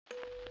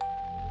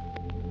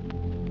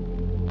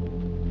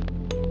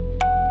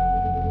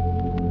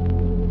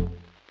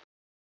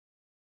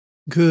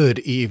Good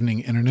evening,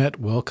 Internet.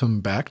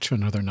 Welcome back to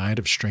another night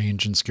of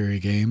strange and scary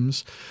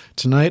games.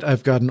 Tonight,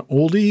 I've got an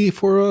oldie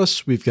for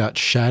us. We've got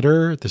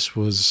Shatter. This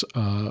was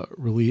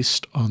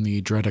released on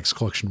the DreadX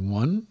Collection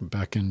 1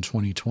 back in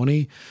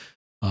 2020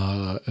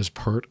 as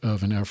part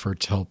of an effort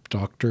to help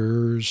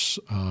doctors.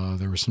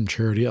 There was some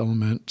charity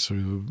element,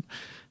 so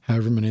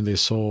however many they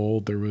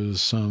sold, there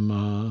was some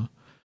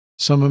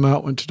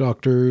amount went to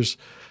doctors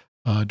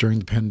during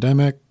the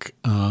pandemic.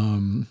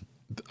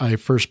 I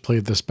first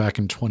played this back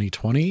in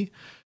 2020.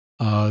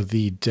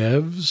 The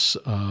devs,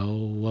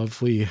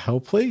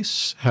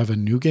 LovelyHellplace, have a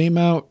new game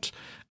out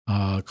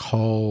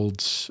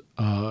called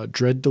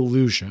Dread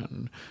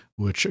Delusion,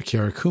 which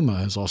Akira Kuma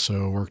has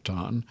also worked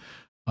on.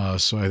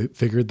 So I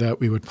figured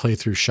that we would play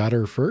through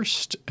Shatter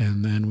first,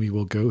 and then we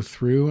will go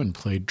through and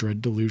play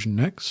Dread Delusion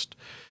next.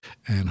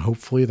 And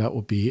hopefully that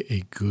will be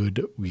a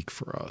good week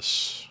for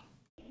us.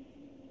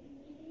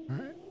 All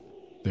right,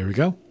 there we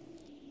go.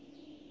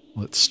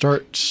 Let's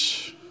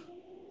start.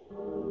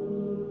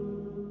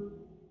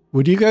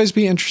 Would you guys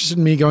be interested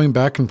in me going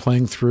back and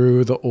playing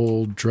through the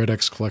old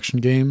DreadX collection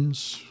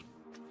games?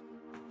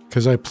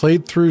 Because I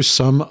played through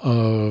some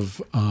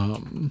of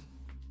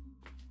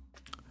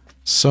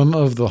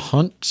the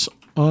hunt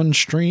on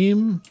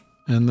stream,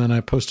 and then I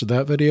posted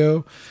that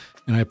video,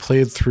 and I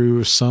played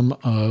through some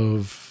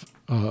of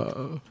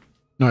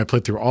I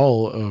played through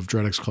all of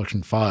DreadX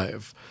Collection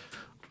 5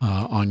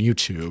 on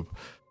YouTube.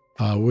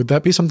 Would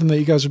that be something that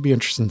you guys would be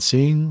interested in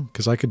seeing?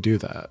 Because I could do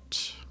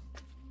that.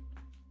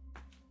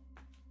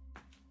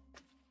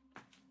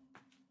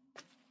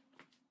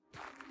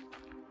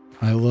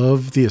 I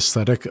love the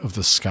aesthetic of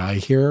the sky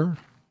here.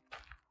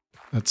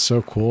 That's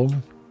so cool.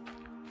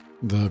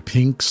 The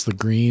pinks, the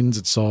greens,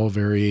 it's all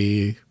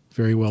very,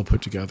 very well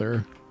put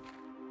together.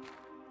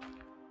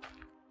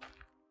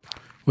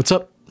 What's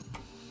up?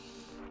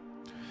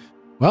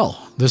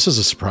 Well, this is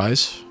a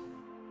surprise.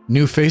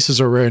 New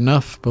faces are rare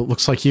enough, but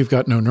looks like you've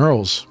got no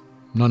neurals.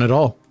 None at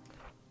all.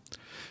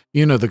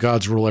 You know the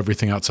gods rule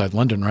everything outside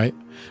London, right?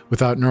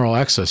 Without neural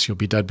access, you'll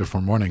be dead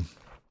before morning.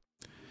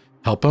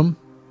 Help him?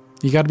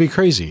 You gotta be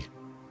crazy.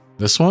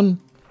 This one?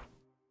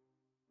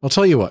 I'll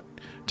tell you what.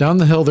 Down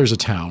the hill there's a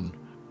town.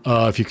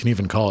 If you can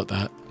even call it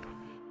that.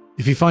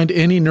 If you find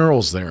any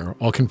neurals there,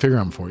 I'll configure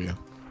them for you.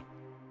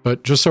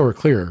 But just so we're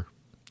clear,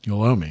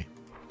 you'll owe me.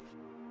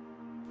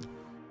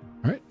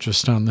 Alright,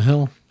 just down the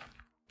hill.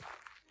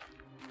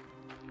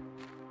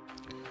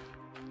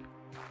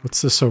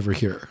 What's this over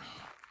here?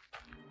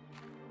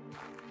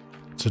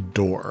 It's a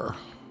door.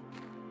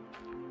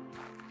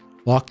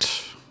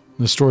 Locked.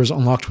 This door is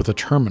unlocked with a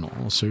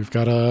terminal, so you've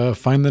got to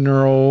find the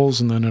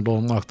neurals and then it'll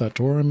unlock that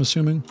door, I'm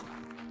assuming.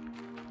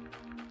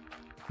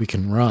 We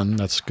can run,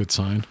 that's a good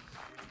sign.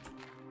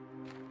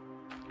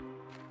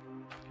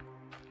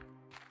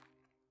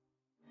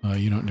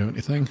 You don't do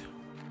anything.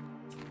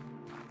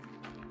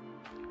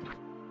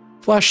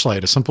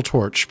 Flashlight, a simple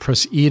torch.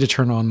 Press E to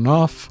turn on and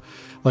off.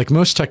 Like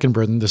most tech in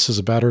Britain, this is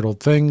a battered old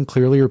thing,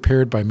 clearly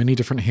repaired by many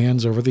different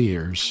hands over the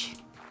years.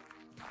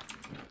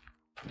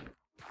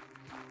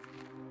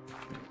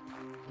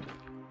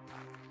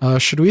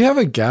 Should we have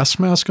a gas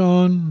mask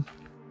on?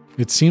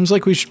 It seems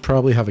like we should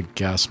probably have a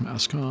gas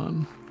mask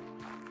on.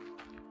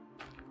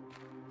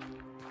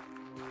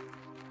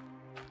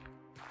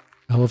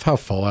 I love how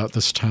Fallout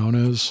this town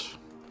is.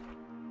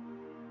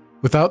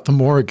 Without the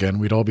Morrigan,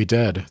 we'd all be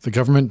dead. The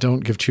government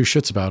don't give two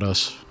shits about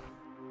us.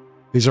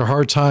 These are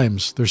hard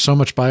times. There's so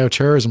much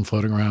bioterrorism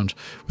floating around.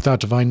 Without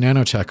divine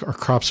nanotech, our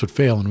crops would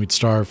fail and we'd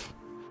starve.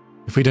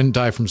 If we didn't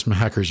die from some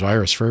hacker's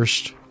virus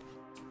first.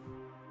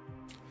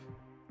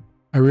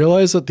 I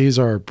realize that these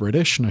are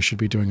British and I should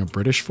be doing a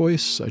British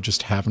voice. I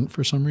just haven't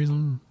for some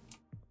reason.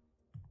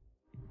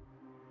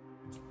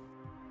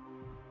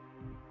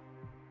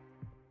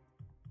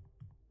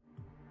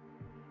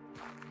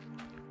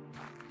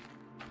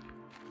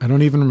 I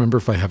don't even remember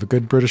if I have a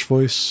good British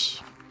voice.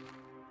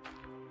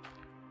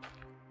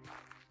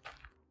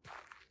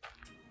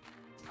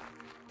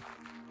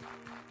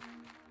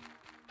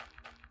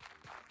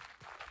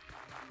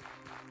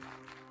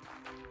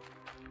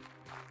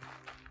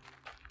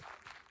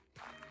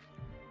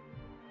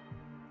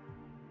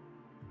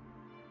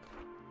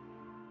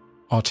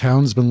 Our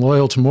town's been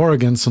loyal to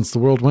Morrigan since the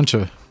world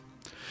winter.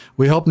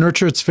 We help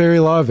nurture its fairy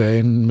larvae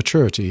in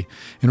maturity.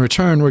 In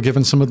return, we're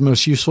given some of the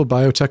most useful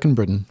biotech in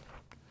Britain.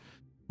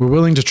 We're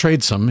willing to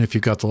trade some if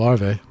you've got the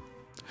larvae.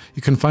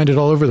 You can find it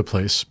all over the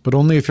place, but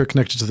only if you're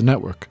connected to the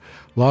network.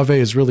 Larvae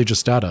is really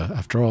just data,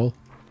 after all.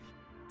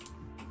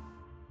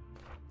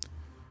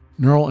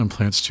 Neural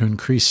implants to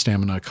increase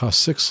stamina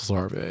cost 6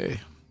 larvae.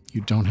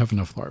 You don't have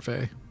enough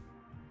larvae.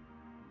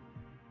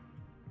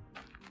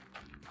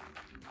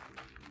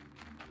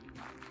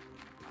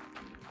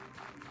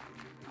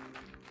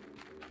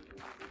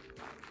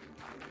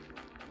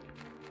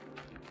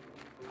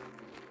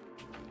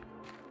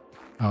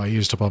 Oh, I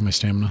used up all my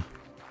stamina.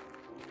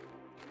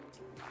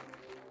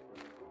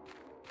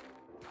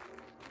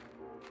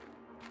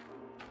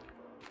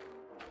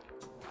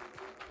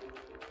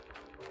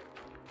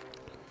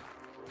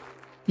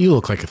 You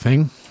look like a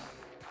thing.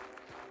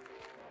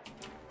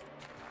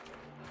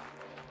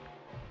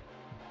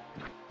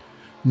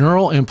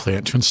 Neural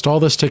implant. To install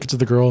this, take it to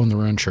the girl in the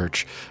ruined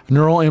church. A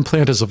neural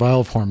implant is a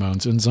vial of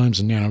hormones, enzymes,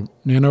 and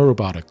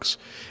nanorobotics.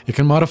 It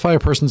can modify a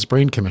person's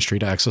brain chemistry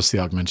to access the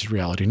augmented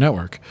reality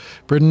network.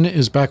 Britain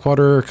is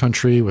backwater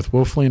country with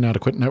woefully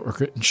inadequate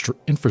network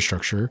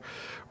infrastructure.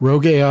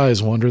 Rogue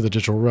AIs wander the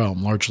digital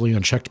realm, largely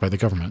unchecked by the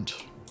government.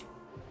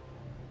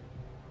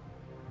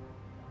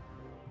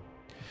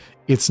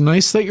 It's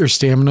nice that your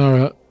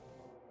stamina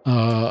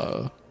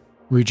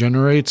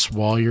regenerates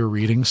while you're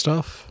reading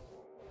stuff.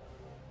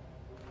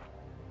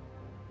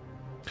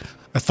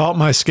 I thought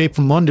my escape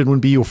from London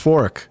would be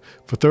euphoric.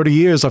 For 30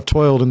 years I've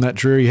toiled in that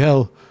dreary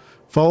hell.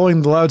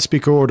 Following the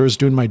loudspeaker orders,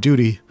 doing my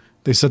duty.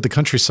 They said the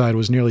countryside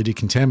was nearly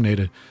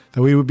decontaminated,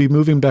 that we would be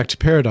moving back to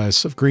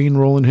paradise of green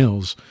rolling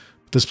hills.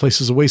 But this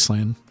place is a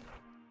wasteland.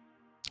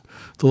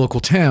 The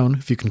local town,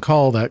 if you can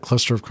call that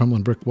cluster of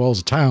crumbling brick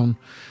walls a town,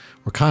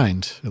 were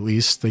kind, at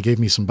least. They gave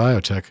me some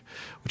biotech,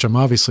 which I'm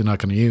obviously not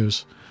going to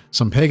use.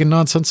 Some pagan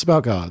nonsense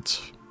about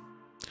gods.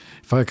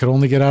 If I could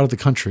only get out of the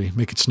country,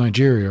 make it to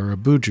Nigeria or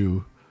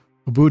Abuja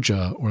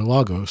or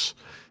Lagos.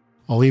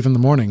 I'll leave in the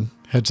morning,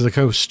 head to the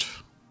coast.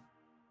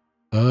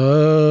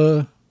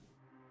 I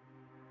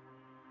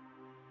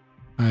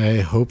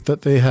hope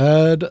that they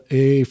had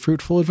a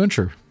fruitful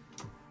adventure.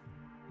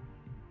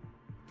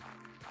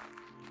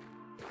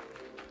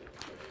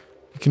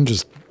 You can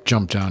just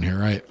jump down here,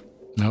 right?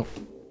 Nope.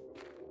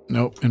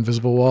 Nope,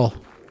 invisible wall.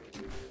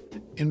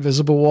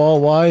 Invisible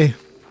wall, why?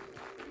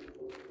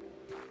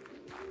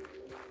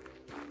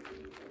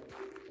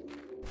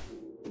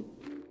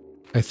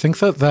 I think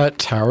that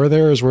tower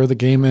there is where the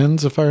game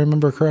ends, if I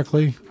remember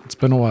correctly. It's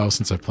been a while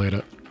since I played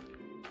it.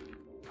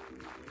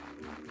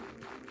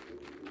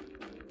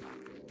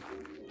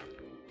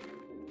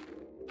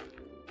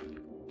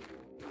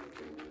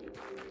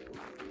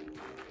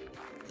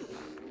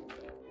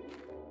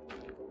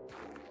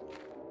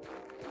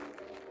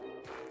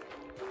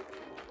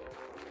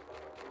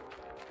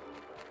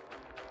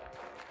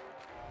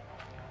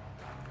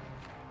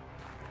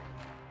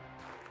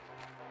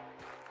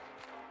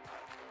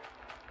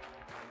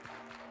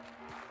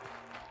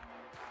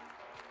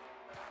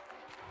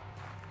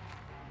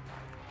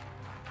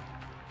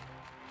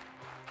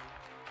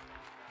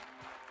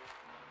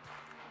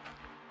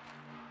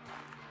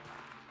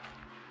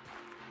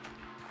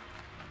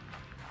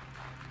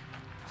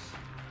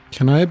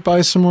 Can I buy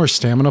some more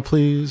stamina,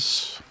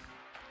 please?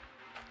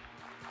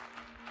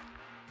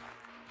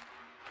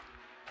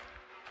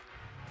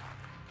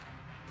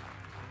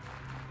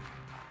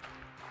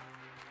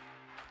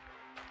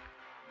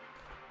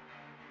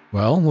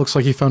 Well, looks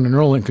like you found a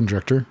neural link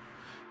injector.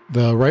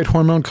 The right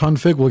hormone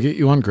config will get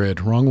you on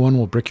grid. Wrong one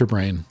will brick your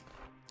brain.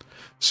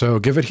 So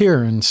give it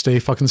here and stay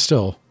fucking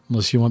still,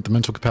 unless you want the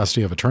mental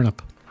capacity of a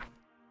turnip.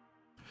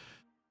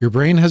 Your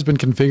brain has been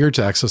configured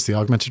to access the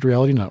augmented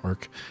reality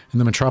network. In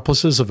the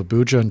metropolises of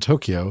Abuja and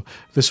Tokyo,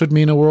 this would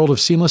mean a world of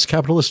seamless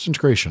capitalist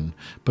integration,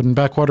 but in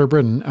backwater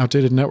Britain,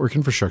 outdated network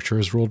infrastructure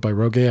is ruled by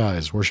rogue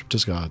AIs, worshipped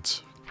as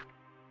gods.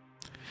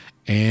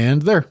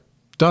 And there.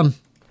 Done.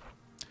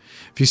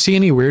 If you see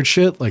any weird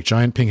shit, like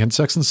giant pink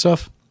insects and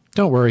stuff,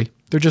 don't worry.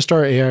 They're just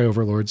our AI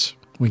overlords.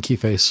 Winky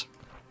face.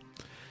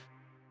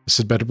 This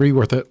had better be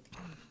worth it.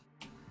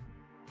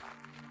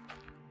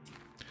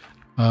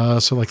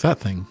 So like that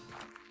thing.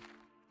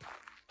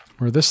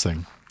 Or this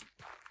thing.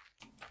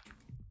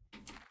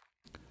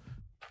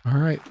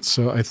 Alright,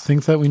 so I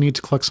think that we need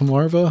to collect some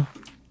larvae.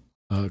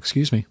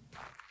 Excuse me.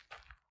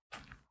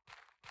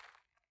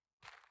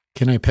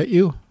 Can I pet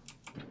you?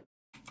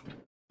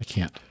 I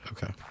can't.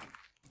 Okay.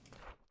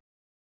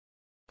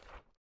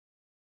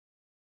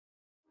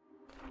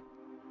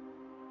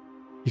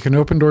 You can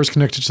open doors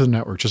connected to the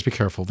network. Just be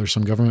careful. There's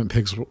some government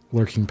pigs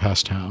lurking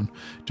past town.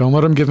 Don't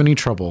let them give any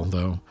trouble,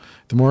 though.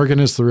 The Morgan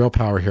is the real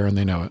power here, and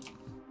they know it.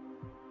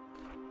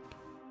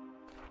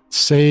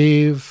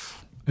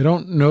 Save. I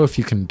don't know if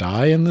you can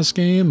die in this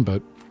game,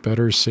 but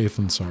better safe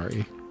than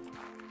sorry.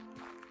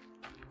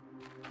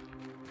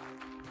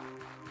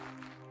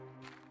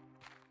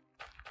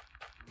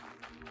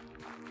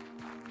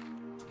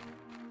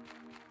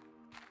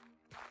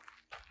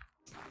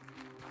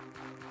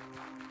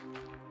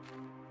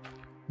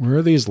 Where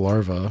are these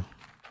larvae?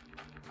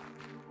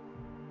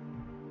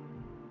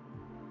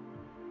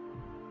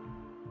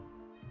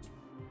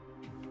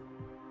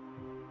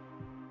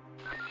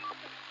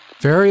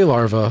 Fairy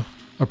larva,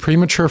 a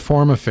premature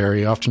form of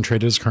fairy often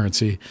traded as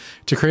currency.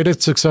 To create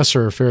its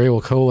successor, a fairy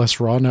will coalesce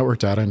raw network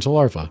data into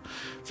larvae.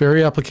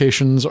 Fairy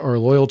applications are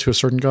loyal to a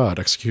certain god,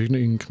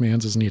 executing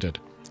commands as needed.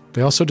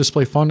 They also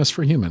display fondness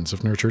for humans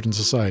if nurtured in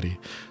society,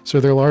 so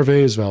their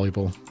larvae is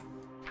valuable.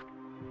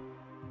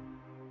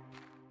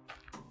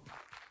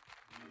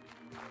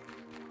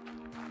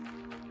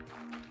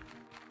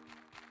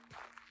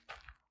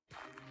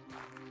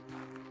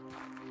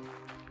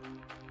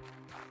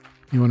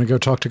 You want to go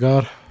talk to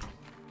God?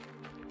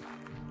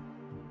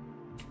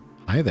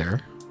 Hi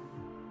there.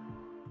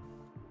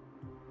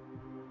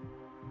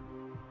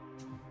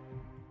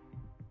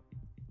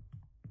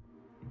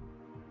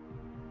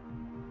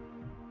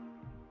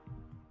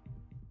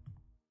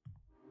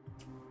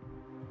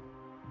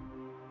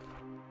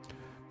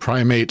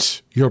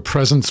 Primate, your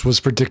presence was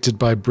predicted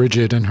by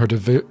Bridget and her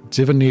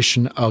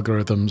divination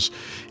algorithms.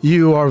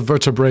 You are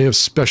vertebrae of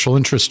special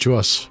interest to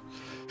us.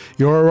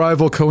 Your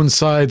arrival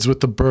coincides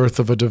with the birth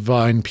of a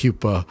divine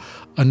pupa,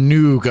 a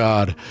new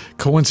god.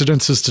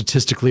 Coincidence is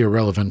statistically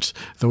irrelevant,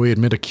 though we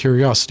admit a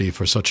curiosity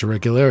for such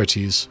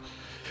irregularities.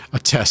 A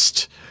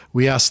test.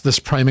 We ask this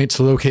primate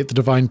to locate the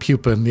divine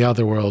pupa in the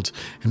other world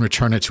and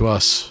return it to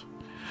us.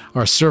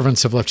 Our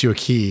servants have left you a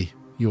key.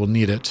 You will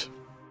need it.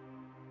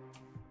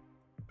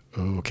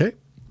 Okay.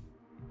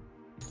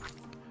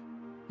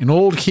 An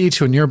old key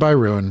to a nearby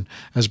ruin.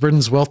 As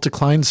Britain's wealth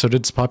declined, so did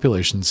its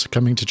population,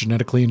 succumbing to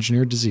genetically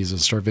engineered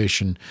diseases,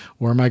 starvation,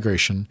 or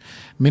migration.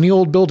 Many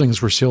old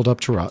buildings were sealed up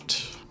to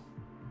rot.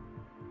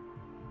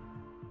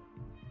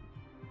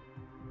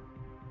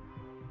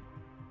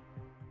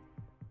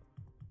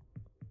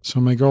 So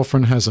my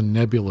girlfriend has a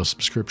Nebula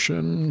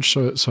subscription,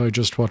 so I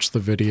just watched the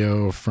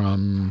video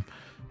from,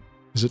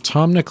 is it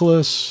Tom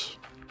Nicholas?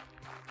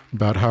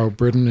 About how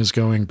Britain is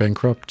going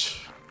bankrupt.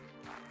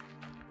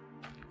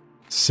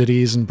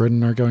 Cities in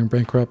Britain are going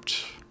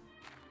bankrupt.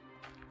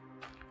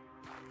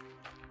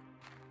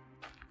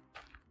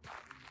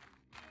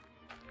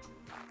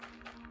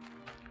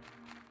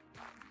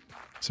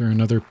 Is there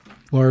another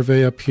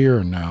larvae up here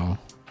or no?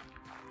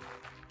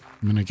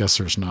 I mean, I guess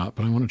there's not,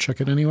 but I want to check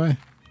it anyway.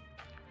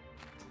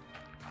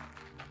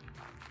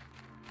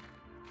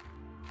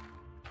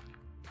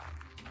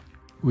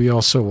 We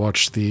also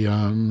watched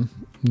the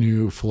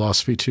new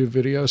Philosophy 2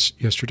 videos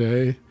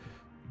yesterday.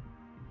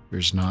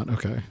 There's not.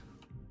 Okay.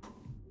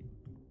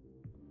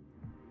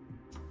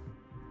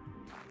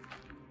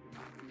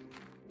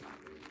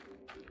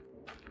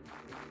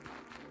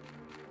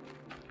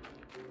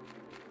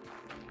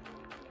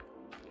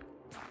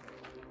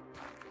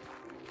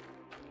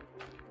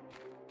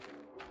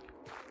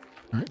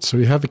 All right, so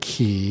we have a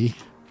key.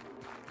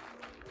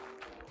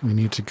 We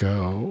need to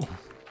go.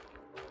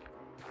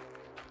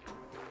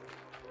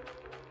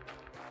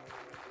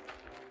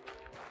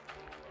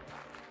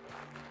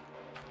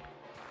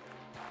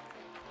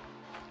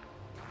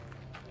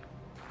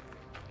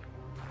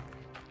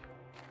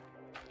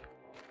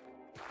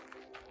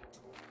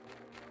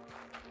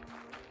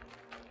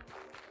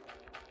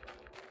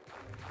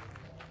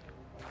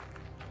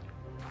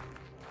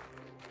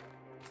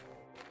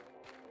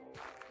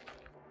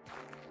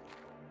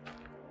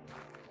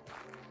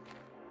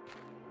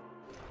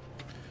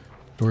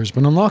 Door's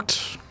been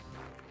unlocked.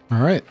 All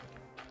right.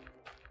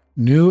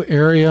 New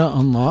area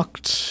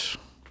unlocked.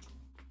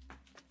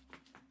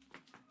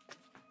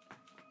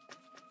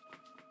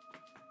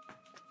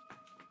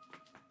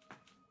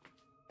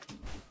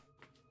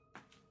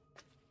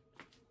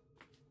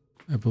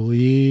 I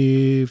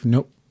believe...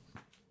 Nope. I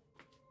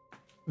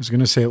was going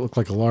to say it looked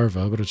like a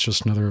larva, but it's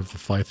just another of the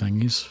fly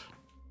thingies.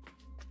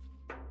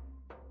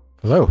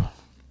 Hello.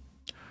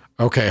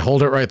 Okay,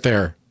 hold it right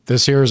there.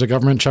 This here is a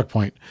government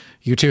checkpoint.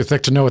 You too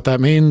thick to know what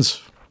that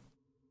means?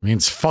 It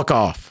means fuck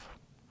off.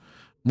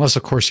 Unless,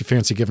 of course, you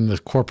fancy giving the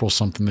corporal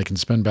something they can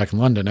spend back in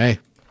London, eh?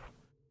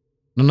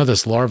 None of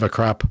this larva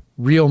crap.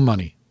 Real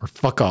money, or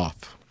fuck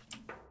off.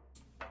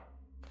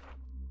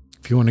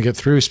 If you want to get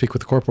through, speak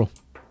with the corporal.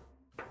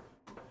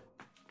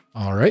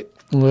 All right,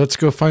 let's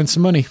go find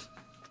some money.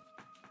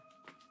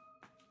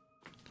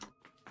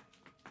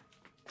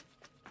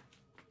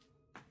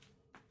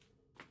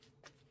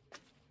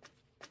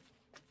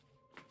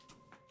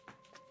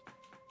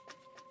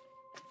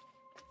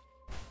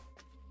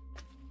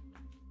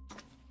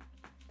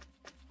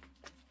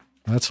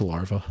 That's a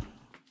larva.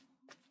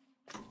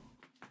 All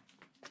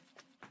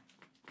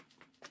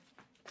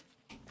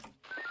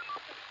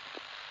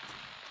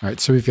right,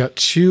 so we've got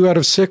 2 out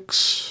of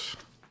 6.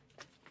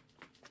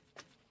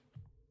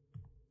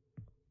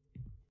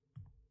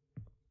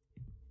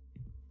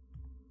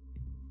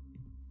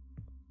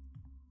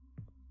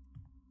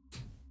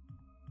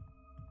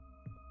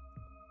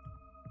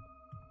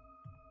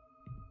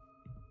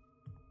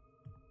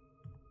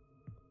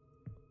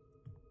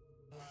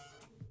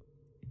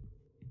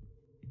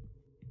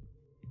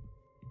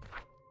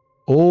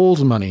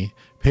 Old money,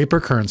 paper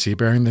currency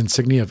bearing the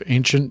insignia of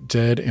ancient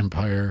dead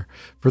empire.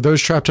 For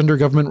those trapped under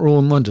government rule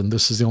in London,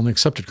 this is the only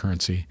accepted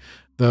currency,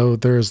 though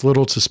there is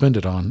little to spend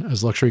it on,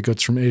 as luxury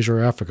goods from Asia or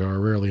Africa are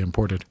rarely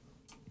imported.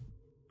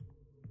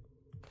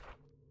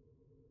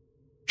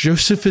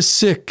 Joseph is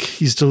sick.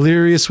 He's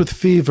delirious with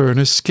fever, and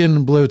his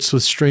skin bloats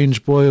with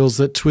strange boils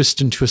that twist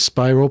into a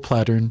spiral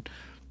pattern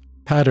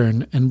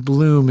and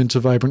bloom into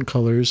vibrant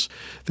colors.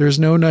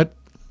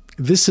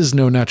 This is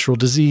no natural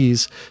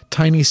disease.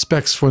 Tiny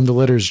specks form the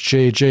letters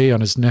JJ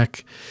on his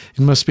neck.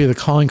 It must be the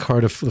calling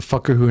card of the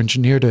fucker who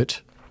engineered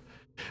it.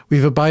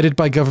 We've abided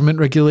by government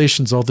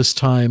regulations all this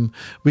time.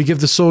 We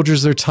give the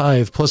soldiers their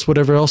tithe, plus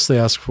whatever else they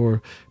ask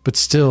for. But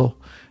still,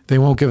 they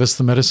won't give us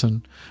the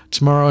medicine.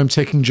 Tomorrow I'm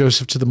taking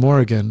Joseph to the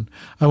morgue again.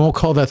 I won't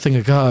call that thing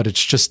a god,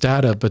 it's just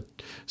data, but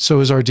so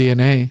is our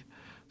DNA.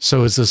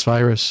 So is this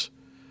virus.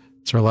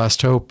 It's our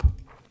last hope.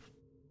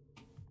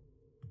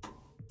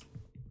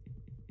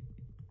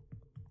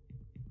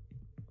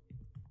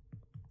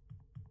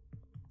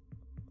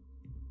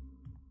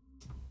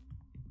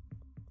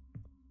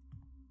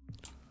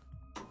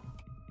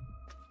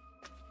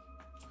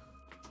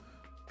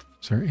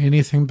 there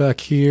anything back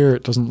here?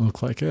 It doesn't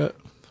look like it.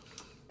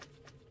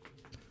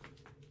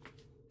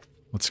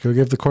 Let's go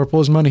give the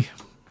corporal his money.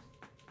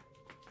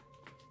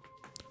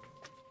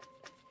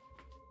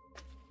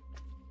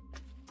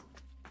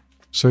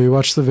 So we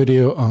watched the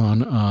video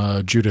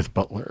on Judith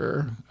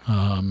Butler,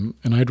 and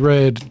I'd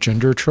read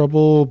Gender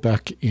Trouble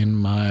back in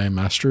my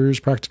master's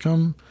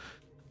practicum,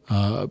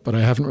 but I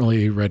haven't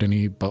really read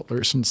any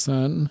Butler since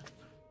then.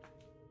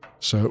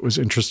 So it was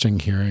interesting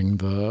hearing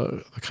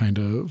the kind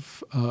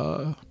of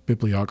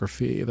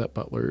bibliography that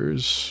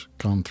Butler's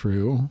gone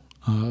through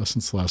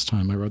since the last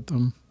time I read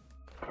them.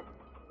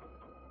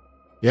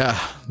 Yeah,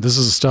 this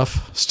is the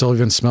stuff. Still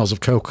even smells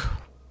of coke.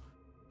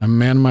 I'm a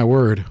man of my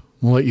word.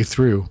 We'll let you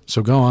through,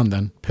 so go on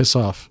then. Piss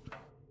off.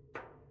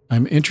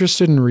 I'm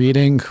interested in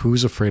reading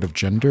Who's Afraid of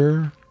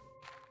Gender?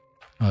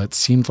 It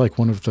seemed like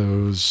one of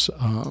those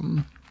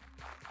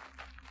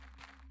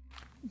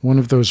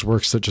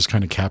works that just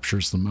kind of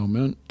captures the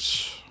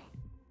moment.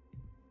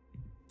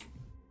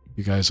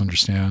 You guys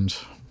understand?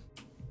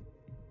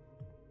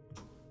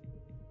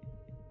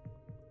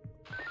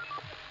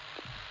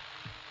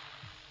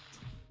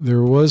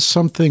 There was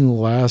something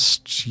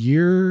last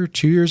year,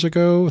 2 years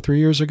ago, 3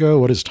 years ago,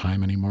 what is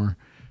time anymore?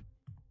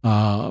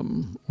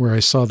 Where I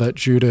saw that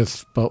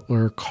Judith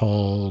Butler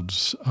called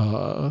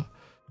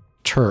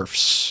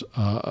TERFs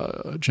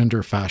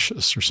gender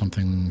fascists or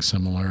something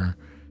similar.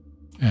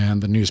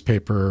 And the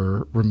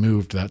newspaper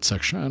removed that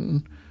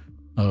section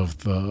of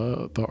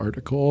the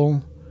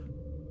article.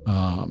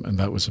 And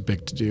that was a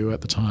big to-do at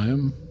the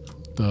time.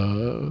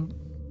 The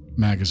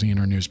magazine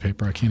or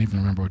newspaper, I can't even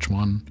remember which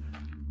one.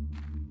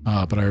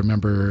 But I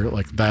remember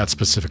like that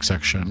specific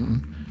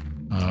section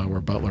where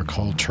Butler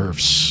called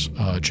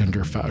TERFs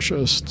gender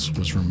fascists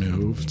was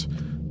removed.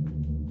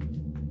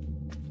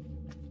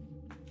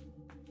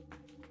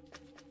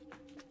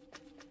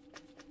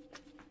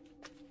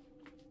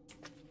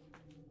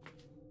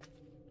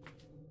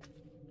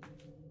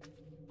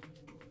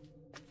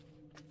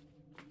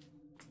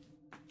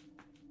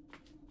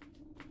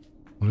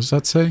 What does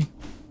that say?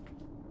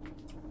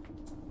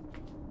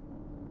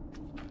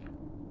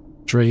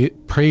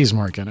 Praise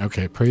Morgan.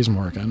 Okay, praise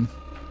Morgan.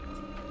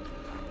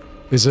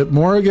 Is it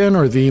Morgan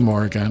or the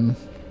Morgan?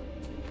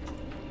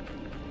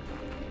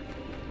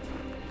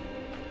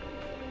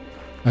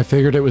 I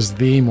figured it was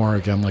the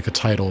Morgan, like a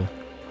title.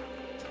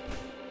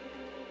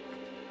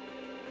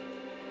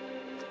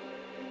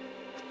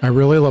 I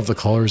really love the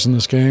colors in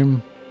this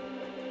game.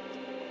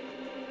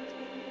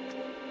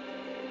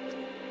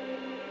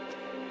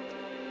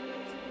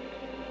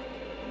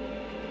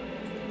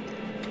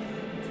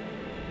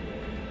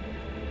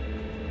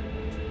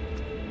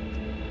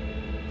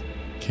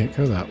 Can't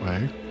go that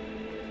way.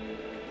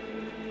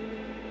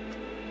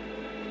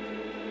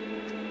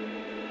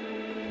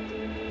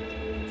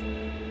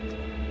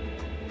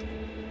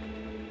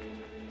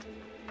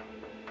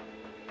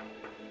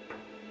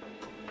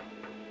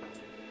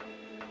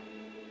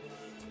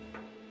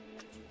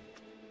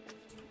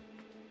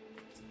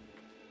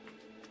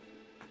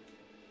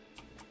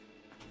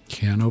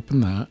 Can't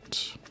open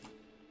that.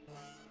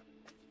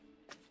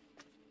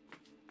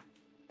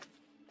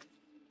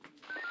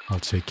 I'll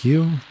take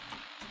you.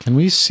 Can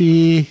we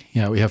see?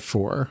 Yeah, we have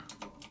 4.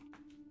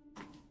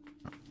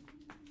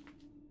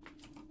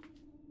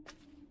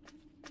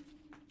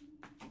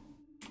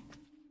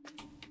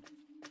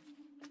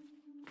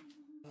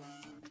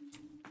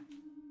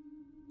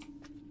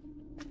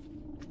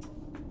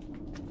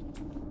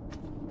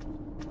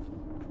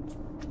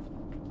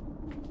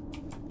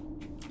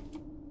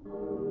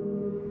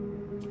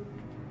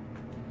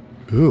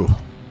 Ooh.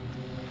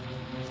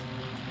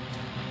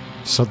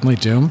 Suddenly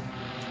Doom?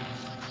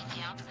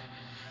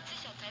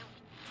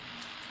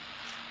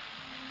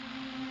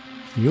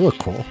 You look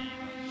cool.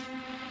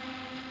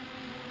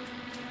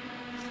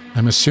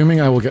 I'm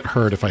assuming I will get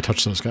hurt if I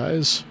touch those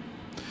guys.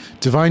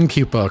 Divine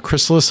Pupa,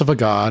 chrysalis of a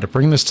god,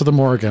 bring this to the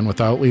Morgan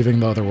without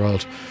leaving the other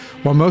world.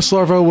 While most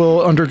larvae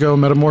will undergo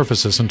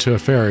metamorphosis into a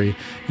fairy,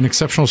 in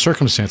exceptional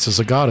circumstances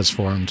a god is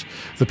formed.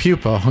 The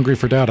pupa, hungry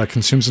for data,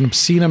 consumes an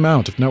obscene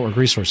amount of network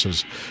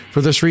resources.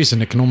 For this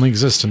reason, it can only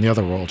exist in the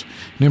other world,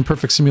 an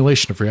imperfect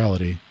simulation of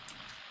reality.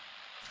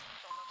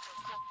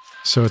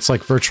 So it's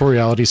like virtual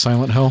reality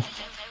Silent Hill?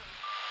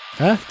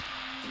 Huh?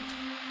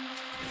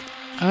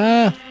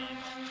 Ah!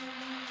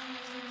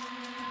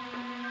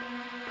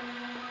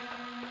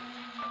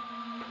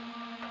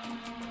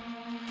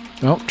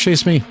 Don't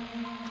chase me.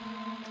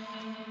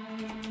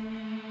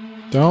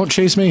 Don't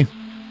chase me.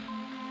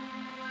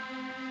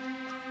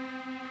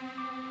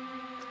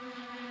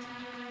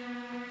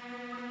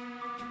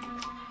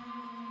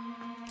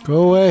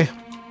 Go away.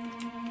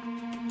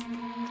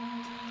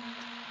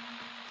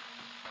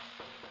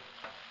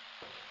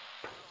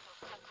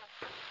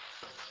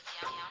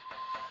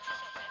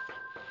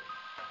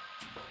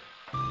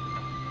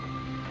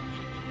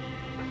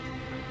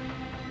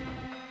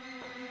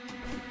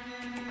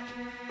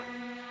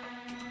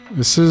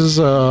 This is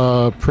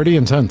pretty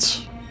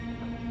intense.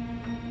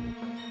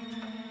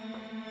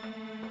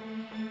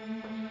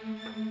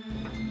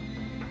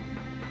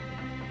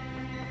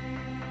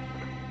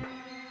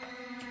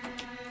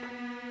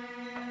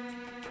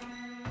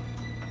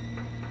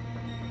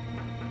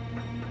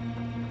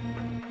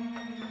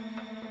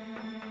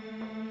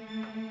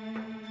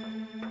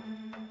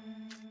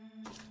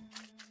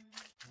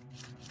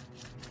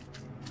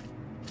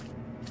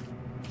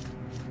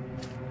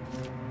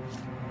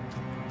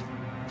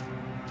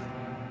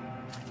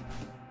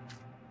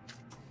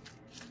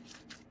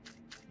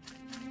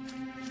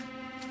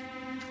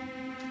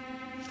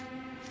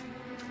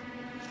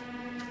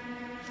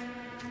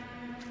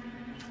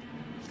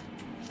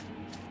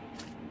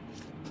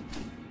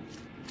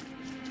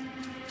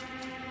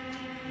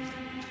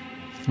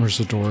 Where's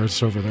the door?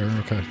 It's over there.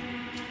 Okay.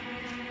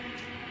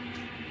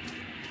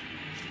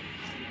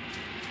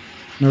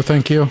 No,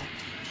 thank you.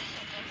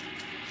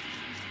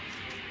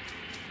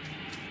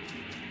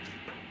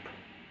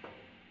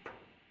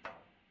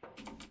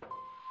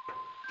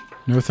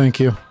 No, thank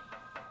you.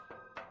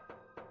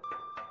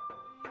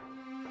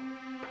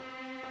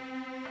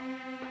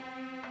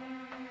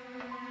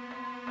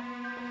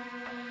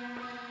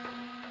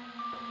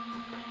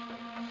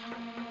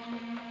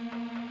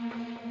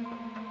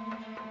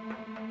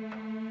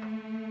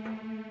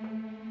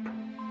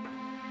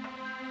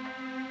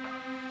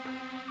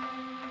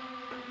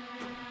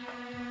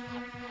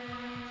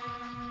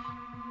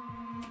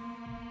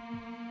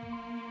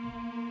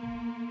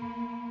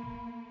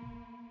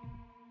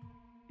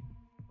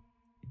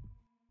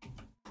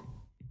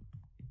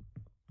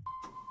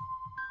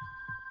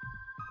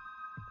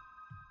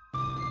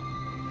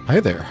 Hi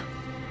there.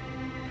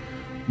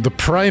 The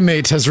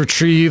primate has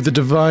retrieved the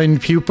divine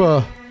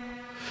pupa.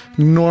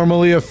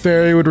 Normally a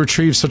fairy would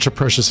retrieve such a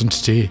precious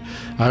entity.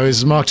 I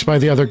was mocked by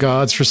the other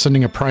gods for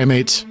sending a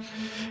primate.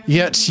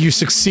 Yet you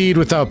succeed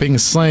without being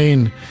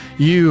slain.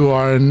 You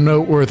are a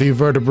noteworthy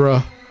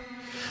vertebra.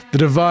 The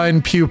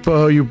divine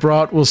pupa you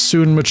brought will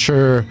soon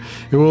mature.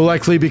 It will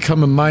likely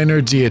become a minor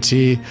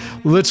deity,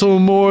 little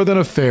more than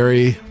a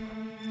fairy.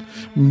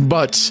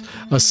 But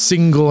a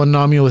single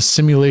anomalous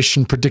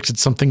simulation predicted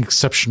something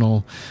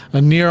exceptional, a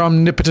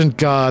near-omnipotent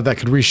god that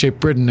could reshape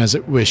Britain as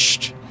it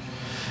wished.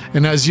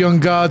 And as young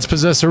gods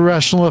possess a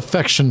rational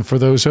affection for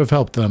those who have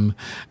helped them,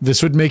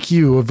 this would make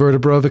you a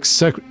vertebra of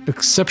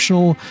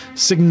exceptional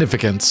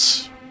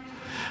significance.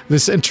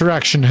 This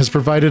interaction has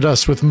provided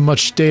us with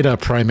much data,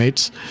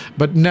 primate,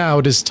 but now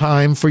it is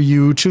time for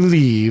you to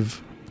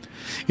leave.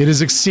 It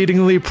is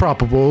exceedingly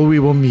probable we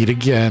will meet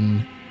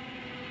again.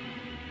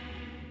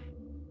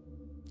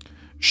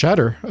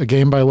 Shatter, a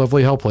game by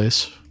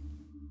LovelyHellplace.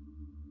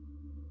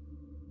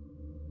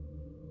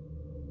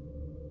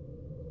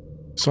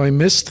 So I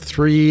missed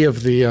 3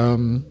 of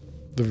the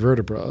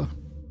vertebra.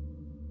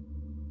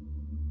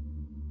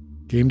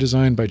 Game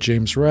designed by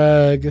James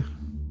Ragg.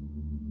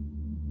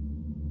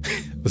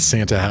 The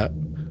Santa hat.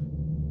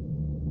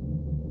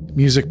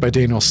 Music by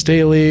Daniel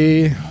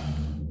Staley.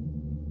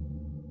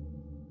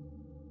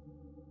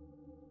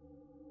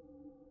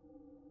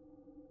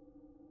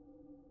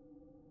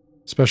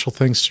 Special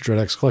thanks to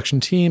DreadX Collection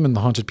team and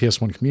the Haunted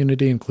PS1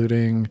 community,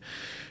 including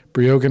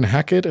Briogan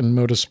Hackett and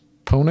Modus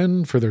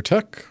Ponen for their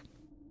tech.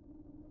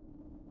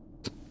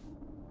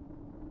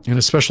 And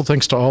a special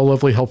thanks to all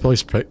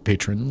LovelyHellplace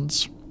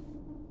patrons.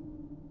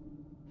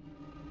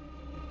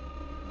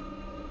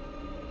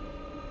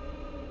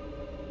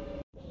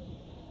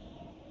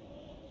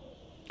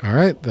 All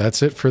right,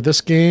 that's it for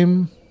this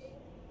game.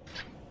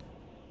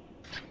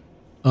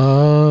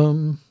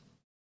 Let's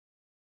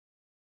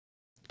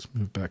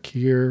move back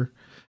here.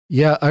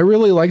 Yeah, I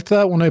really liked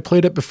that when I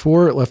played it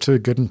before. It left a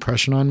good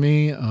impression on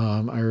me.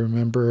 I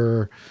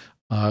remember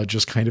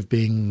just kind of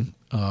being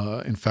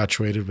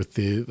infatuated with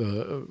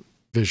the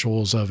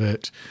visuals of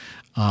it.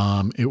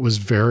 It was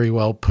very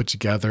well put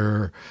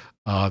together.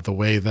 The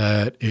way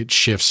that it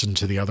shifts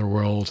into the other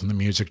world and the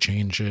music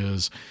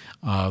changes,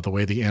 the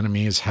way the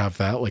enemies have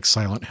that like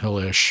Silent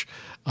Hill-ish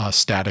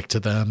static to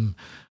them.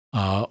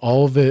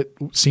 All of it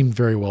seemed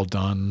very well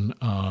done.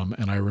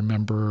 And I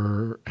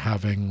remember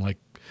having like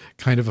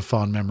kind of a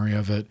fond memory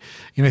of it.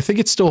 And I think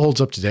it still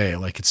holds up today.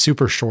 Like it's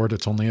super short.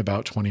 It's only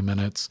about 20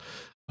 minutes,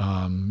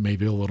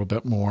 maybe a little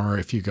bit more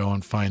if you go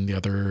and find the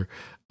other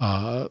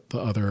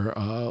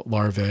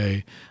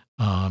larvae,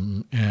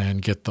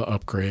 and get the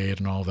upgrade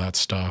and all that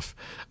stuff.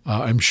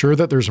 I'm sure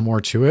that there's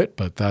more to it,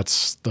 but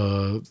that's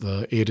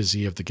the A to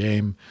Z of the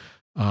game.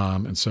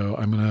 And so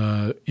I'm going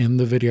to end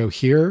the video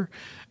here.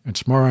 And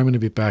tomorrow I'm going to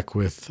be back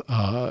with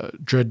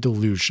Dread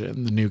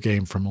Delusion, the new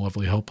game from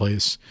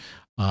LovelyHellplace.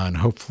 And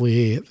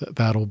hopefully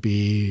that'll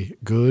be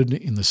good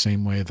in the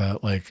same way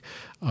that like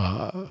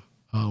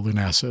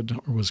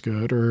Lunacid was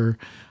good, or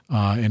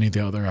any of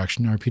the other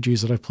action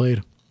RPGs that I've played.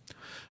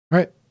 All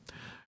right.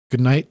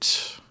 Good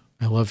night.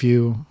 I love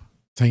you.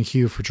 Thank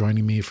you for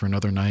joining me for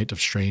another night of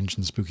strange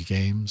and spooky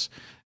games.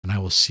 And I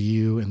will see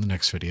you in the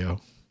next video.